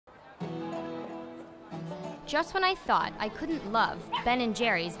Just when I thought I couldn't love Ben &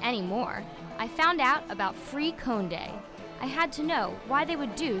 Jerry's anymore, I found out about Free Cone Day. I had to know why they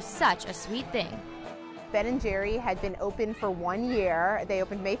would do such a sweet thing. Ben & Jerry had been open for 1 year. They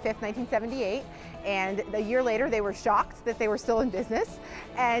opened May 5th, 1978, and a year later they were shocked that they were still in business.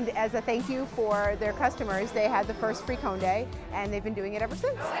 And as a thank you for their customers, they had the first Free Cone Day, and they've been doing it ever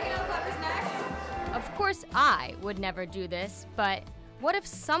since. Of course, I would never do this, but what if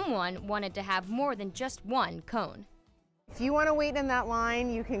someone wanted to have more than just one cone? If you want to wait in that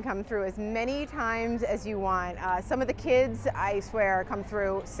line, you can come through as many times as you want. Some of the kids, I swear, come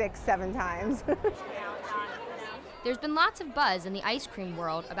through 6, 7 times. There's been lots of buzz in the ice cream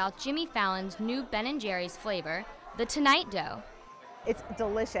world about Jimmy Fallon's new Ben & Jerry's flavor, the Tonight Dough. It's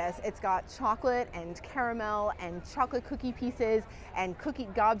delicious. It's got chocolate and caramel and chocolate cookie pieces and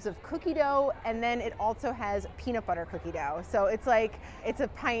gobs of cookie dough, and then it also has peanut butter cookie dough. So it's a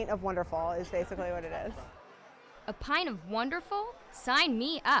pint of wonderful is basically what it is. A pint of wonderful? Sign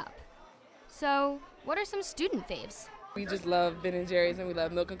me up. So, what are some student faves? We just love Ben & Jerry's and we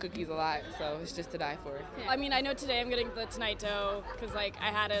love milk and cookies a lot, so it's just to die for. I mean, I know today I'm getting the Tonight Dough because I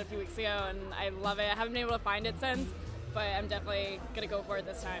had it a few weeks ago and I love it. I haven't been able to find it since, but I'm definitely going to go for it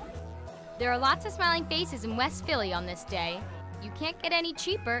this time. There are lots of smiling faces in West Philly on this day. You can't get any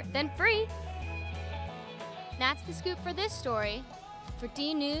cheaper than free. That's the scoop for this story. For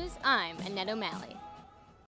DNews, I'm Annette O'Malley.